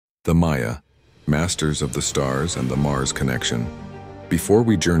The Maya, masters of the stars and the Mars connection. Before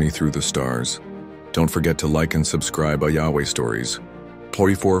we journey through the stars, don't forget to like and subscribe to Yahweh Stories.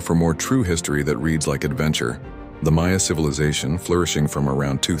 For more true history that reads like adventure. The Maya civilization, flourishing from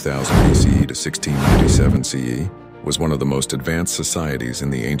around 2000 BCE to 1697 CE, was one of the most advanced societies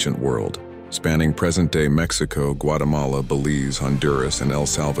in the ancient world, spanning present-day Mexico, Guatemala, Belize, Honduras, and El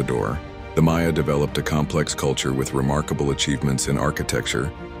Salvador. The Maya developed a complex culture with remarkable achievements in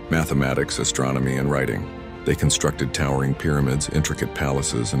architecture, mathematics, astronomy, and writing. They constructed towering pyramids, intricate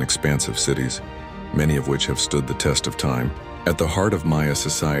palaces, and expansive cities, many of which have stood the test of time. At the heart of Maya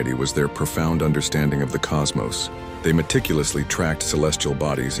society was their profound understanding of the cosmos. They meticulously tracked celestial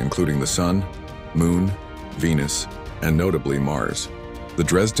bodies, including the Sun, Moon, Venus, and notably Mars. The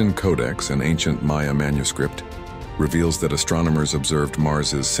Dresden Codex, an ancient Maya manuscript, reveals that astronomers observed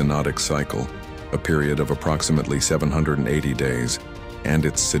Mars's synodic cycle, a period of approximately 780 days, and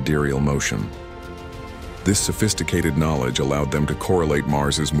its sidereal motion. This sophisticated knowledge allowed them to correlate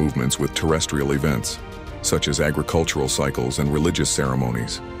Mars's movements with terrestrial events, such as agricultural cycles and religious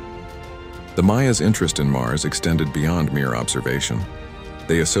ceremonies. The Mayas' interest in Mars extended beyond mere observation.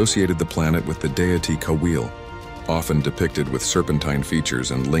 They associated the planet with the deity Kawil, often depicted with serpentine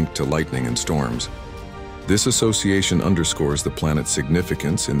features and linked to lightning and storms. This association underscores the planet's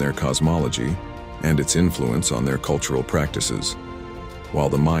significance in their cosmology and its influence on their cultural practices. While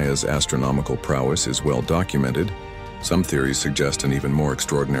the Mayas' astronomical prowess is well documented, some theories suggest an even more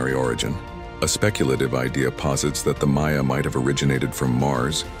extraordinary origin. A speculative idea posits that the Maya might have originated from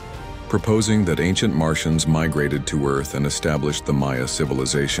Mars, proposing that ancient Martians migrated to Earth and established the Maya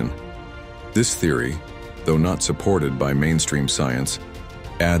civilization. This theory, though not supported by mainstream science,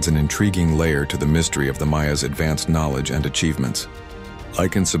 adds an intriguing layer to the mystery of the Mayas' advanced knowledge and achievements.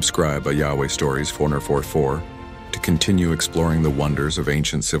 Like and subscribe to Yahweh Stories 444 to continue exploring the wonders of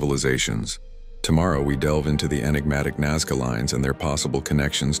ancient civilizations. Tomorrow we delve into the enigmatic Nazca Lines and their possible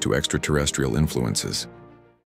connections to extraterrestrial influences.